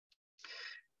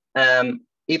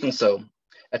 Even so,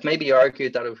 it may be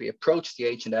argued that if we approach the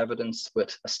ancient evidence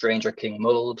with a stranger king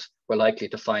mold, we're likely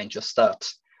to find just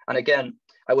that. And again,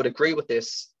 I would agree with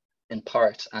this in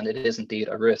part, and it is indeed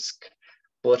a risk.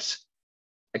 But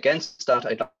against that,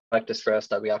 I'd like to stress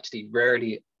that we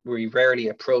rarely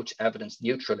approach evidence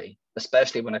neutrally,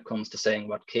 especially when it comes to saying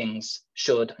what kings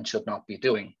should and should not be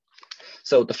doing.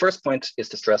 So the first point is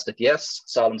to stress that yes,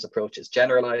 Sahlins' approach is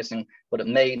generalizing, but it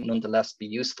may nonetheless be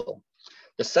useful.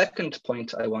 The second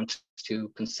point I want to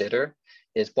consider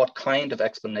is what kind of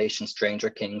explanation stranger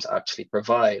kings actually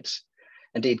provide.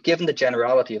 Indeed, given the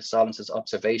generality of Sahlins'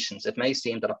 observations, it may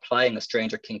seem that applying a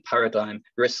stranger king paradigm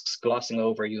risks glossing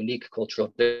over unique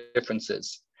cultural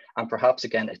differences. And perhaps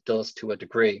again, it does to a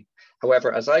degree.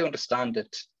 However, as I understand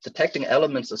it, detecting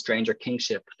elements of stranger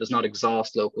kingship does not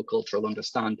exhaust local cultural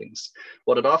understandings.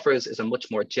 What it offers is a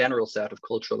much more general set of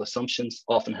cultural assumptions,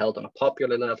 often held on a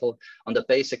popular level, on the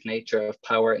basic nature of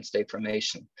power and state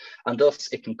formation. And thus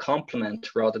it can complement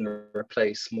rather than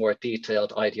replace more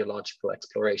detailed ideological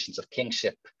explorations of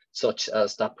kingship, such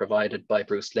as that provided by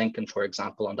Bruce Lincoln, for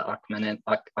example, on the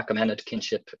Achaemenid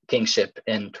kingship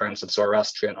in terms of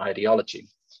Zoroastrian ideology.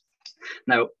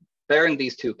 Now, bearing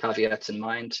these two caveats in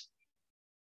mind,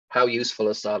 how useful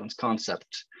is Sahlins'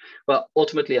 concept? Well,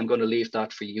 ultimately, I'm going to leave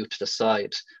that for you to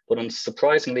decide. But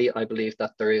unsurprisingly, I believe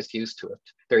that there is use to it.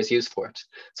 There is use for it.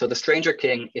 So the stranger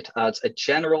king, it adds a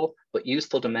general but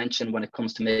useful dimension when it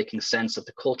comes to making sense of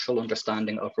the cultural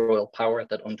understanding of royal power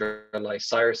that underlies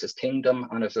Cyrus's kingdom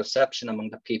and his reception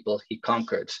among the people he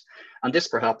conquered. And this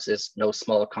perhaps is no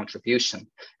small contribution.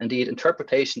 Indeed,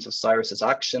 interpretations of Cyrus's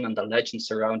action and the legends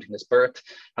surrounding his birth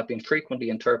have been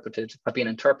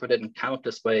interpreted in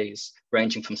countless ways,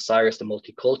 ranging from Cyrus the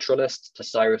multiculturalist to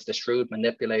Cyrus the shrewd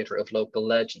manipulator of local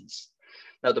legends.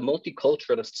 Now, the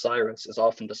multiculturalist Cyrus is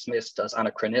often dismissed as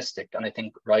anachronistic, and I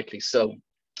think rightly so.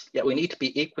 Yet we need to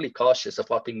be equally cautious of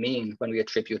what we mean when we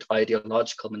attribute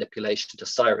ideological manipulation to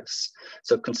Cyrus.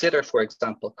 So consider, for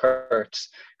example, Kurtz,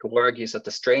 who argues that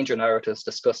the stranger narratives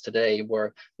discussed today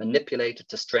were manipulated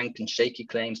to strengthen shaky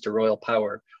claims to royal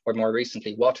power, or more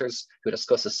recently, Waters, who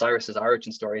discusses Cyrus's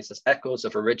origin stories as echoes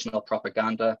of original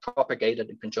propaganda propagated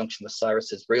in conjunction with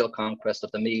Cyrus's real conquest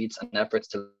of the Medes and efforts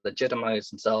to legitimize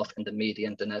himself in the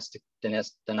Median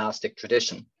dynastic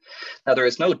tradition. Now, there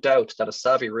is no doubt that a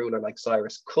savvy ruler like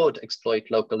Cyrus could exploit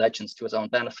local legends to his own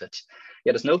benefit.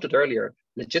 Yet, as noted earlier,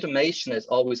 legitimation is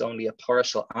always only a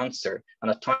partial answer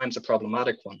and at times a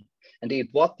problematic one. Indeed,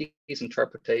 what these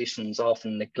interpretations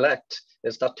often neglect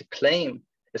is that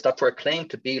for a claim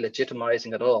to be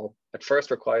legitimizing at all, it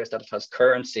first requires that it has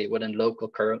currency within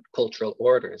local cultural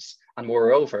orders. And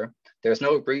moreover, there is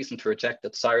no reason to reject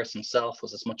that Cyrus himself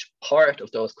was as much part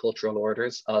of those cultural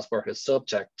orders as were his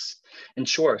subjects. In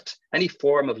short, any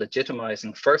form of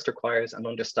legitimizing first requires an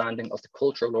understanding of the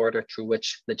cultural order through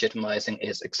which legitimizing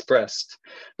is expressed.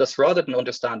 Thus, rather than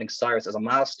understanding Cyrus as a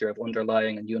master of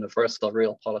underlying and universal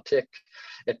realpolitik,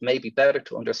 it may be better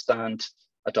to understand,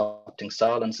 adopting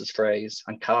Sahlins' phrase,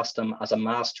 and cast him as a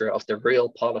master of the real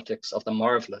politics of the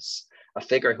marvelous, a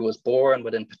figure who was born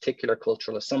within particular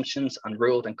cultural assumptions and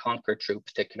ruled and conquered through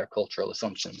particular cultural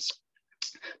assumptions.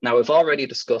 Now, we've already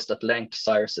discussed at length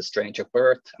Cyrus's stranger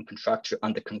birth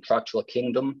and the contractual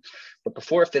kingdom, but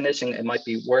before finishing, it might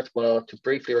be worthwhile to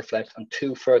briefly reflect on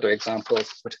two further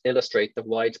examples which illustrate the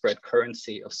widespread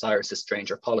currency of Cyrus's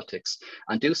stranger politics,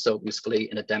 and do so usefully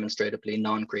in a demonstratively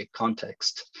non-Greek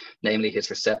context, namely his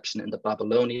reception in the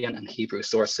Babylonian and Hebrew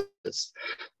sources.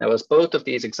 Now, as both of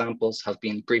these examples have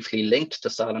been briefly linked to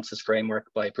Sahlins' framework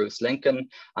by Bruce Lincoln,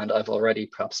 and I've already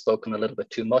perhaps spoken a little bit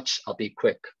too much, I'll be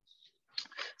quick.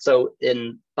 So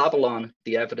in Babylon,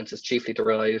 the evidence is chiefly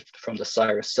derived from the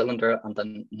Cyrus Cylinder and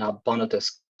the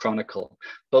Nabonidus Chronicle,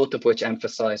 both of which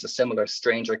emphasize a similar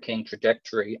stranger king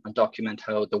trajectory and document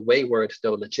how the wayward,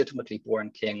 though legitimately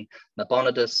born king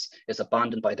Nabonidus is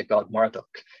abandoned by the god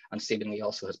Marduk and seemingly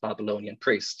also his Babylonian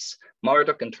priests.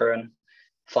 Marduk, in turn,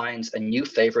 finds a new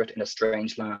favorite in a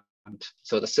strange land.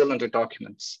 So the Cylinder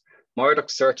documents,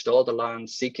 Marduk searched all the land,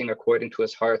 seeking according to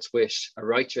his heart's wish, a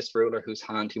righteous ruler whose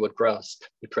hand he would grasp.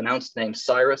 He pronounced the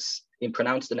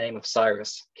name of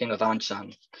Cyrus, king of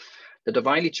Anshan. The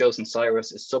divinely chosen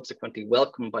Cyrus is subsequently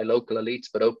welcomed by local elites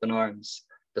with open arms.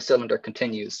 The Cylinder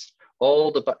continues.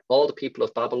 All the people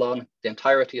of Babylon, the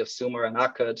entirety of Sumer and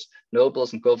Akkad,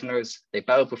 nobles and governors, they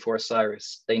bowed before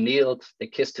Cyrus. They kneeled, they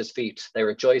kissed his feet, they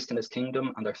rejoiced in his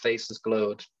kingdom, and their faces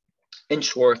glowed. In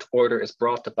short, order is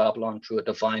brought to Babylon through a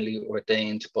divinely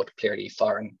ordained but clearly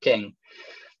foreign king.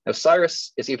 Now,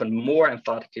 Cyrus is even more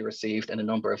emphatically received in a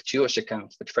number of Jewish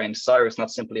accounts, which frame Cyrus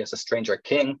not simply as a stranger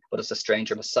king, but as a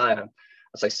stranger Messiah.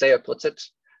 As Isaiah puts it,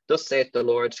 thus saith the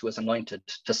Lord who is anointed,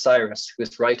 to Cyrus,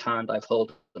 whose right hand I've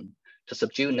holden, to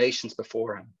subdue nations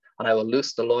before him, and I will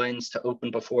loose the loins to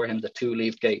open before him the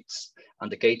two-leaved gates,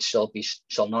 and the gates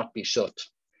shall not be shut.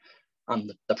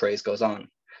 And the praise goes on.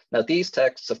 Now, these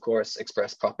texts, of course,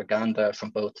 express propaganda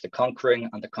from both the conquering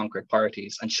and the conquered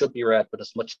parties and should be read with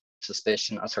as much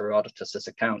suspicion as Herodotus's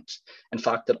account. In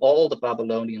fact, that all the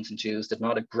Babylonians and Jews did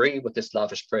not agree with this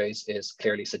lavish praise is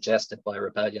clearly suggested by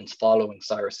rebellions following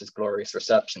Cyrus's glorious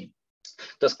reception.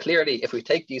 Thus, clearly, if we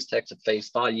take these texts at face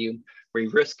value, we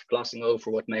risk glossing over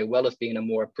what may well have been a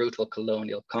more brutal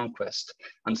colonial conquest,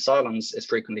 and Sahlins is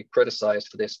frequently criticized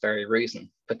for this very reason,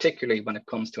 particularly when it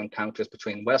comes to encounters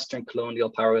between Western colonial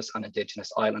powers and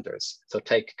indigenous islanders. So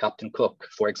take Captain Cook,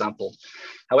 for example.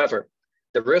 However,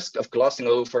 the risk of glossing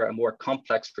over a more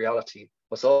complex reality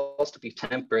was also to be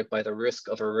tempered by the risk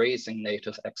of erasing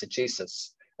native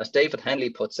exegesis. As David Henley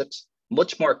puts it,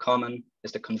 much more common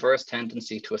is the converse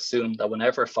tendency to assume that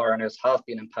whenever foreigners have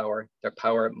been in power, their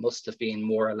power must have been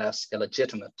more or less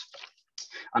illegitimate.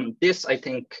 And this, I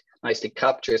think, nicely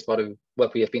captures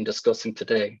what we have been discussing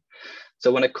today.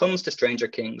 So when it comes to stranger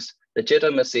kings,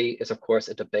 legitimacy is, of course,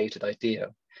 a debated idea.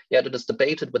 Yet it is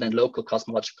debated within local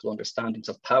cosmological understandings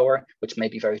of power, which may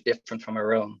be very different from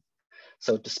our own.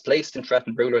 So displaced and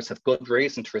threatened rulers have good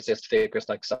reason to resist figures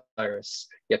like Cyrus,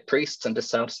 yet priests and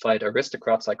dissatisfied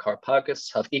aristocrats like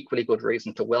Harpagus have equally good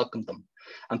reason to welcome them.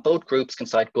 And both groups can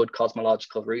cite good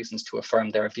cosmological reasons to affirm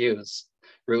their views.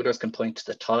 Rulers can point to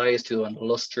the ties to an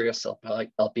illustrious,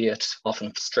 albeit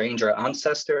often stranger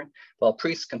ancestor, while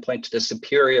priests can point to the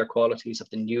superior qualities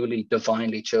of the newly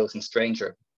divinely chosen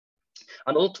stranger.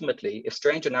 And ultimately, if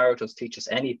stranger narratives teach us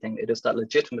anything, it is that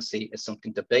legitimacy is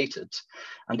something debated.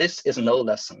 And this is no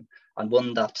lesson, and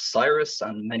one that Cyrus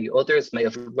and many others may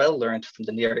have well learned from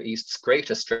the Near East's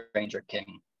greatest stranger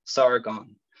king,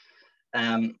 Sargon,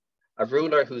 a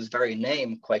ruler whose very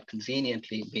name quite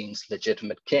conveniently means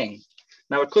legitimate king.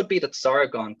 Now, it could be that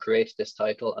Sargon created this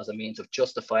title as a means of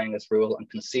justifying his rule and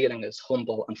concealing his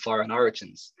humble and foreign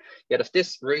origins. Yet if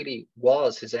this really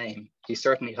was his aim, he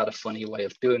certainly had a funny way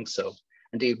of doing so.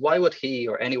 Indeed, why would he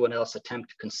or anyone else attempt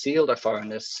to conceal their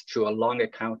foreignness through a long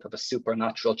account of a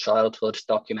supernatural childhood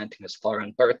documenting his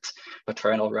foreign birth,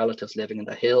 paternal relatives living in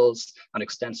the hills, and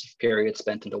extensive periods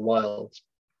spent in the wild?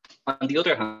 On the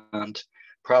other hand,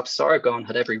 perhaps Sargon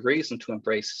had every reason to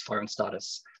embrace his foreign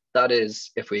status. That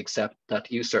is, if we accept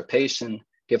that usurpation,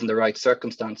 given the right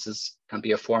circumstances, can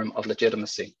be a form of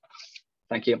legitimacy.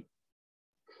 Thank you.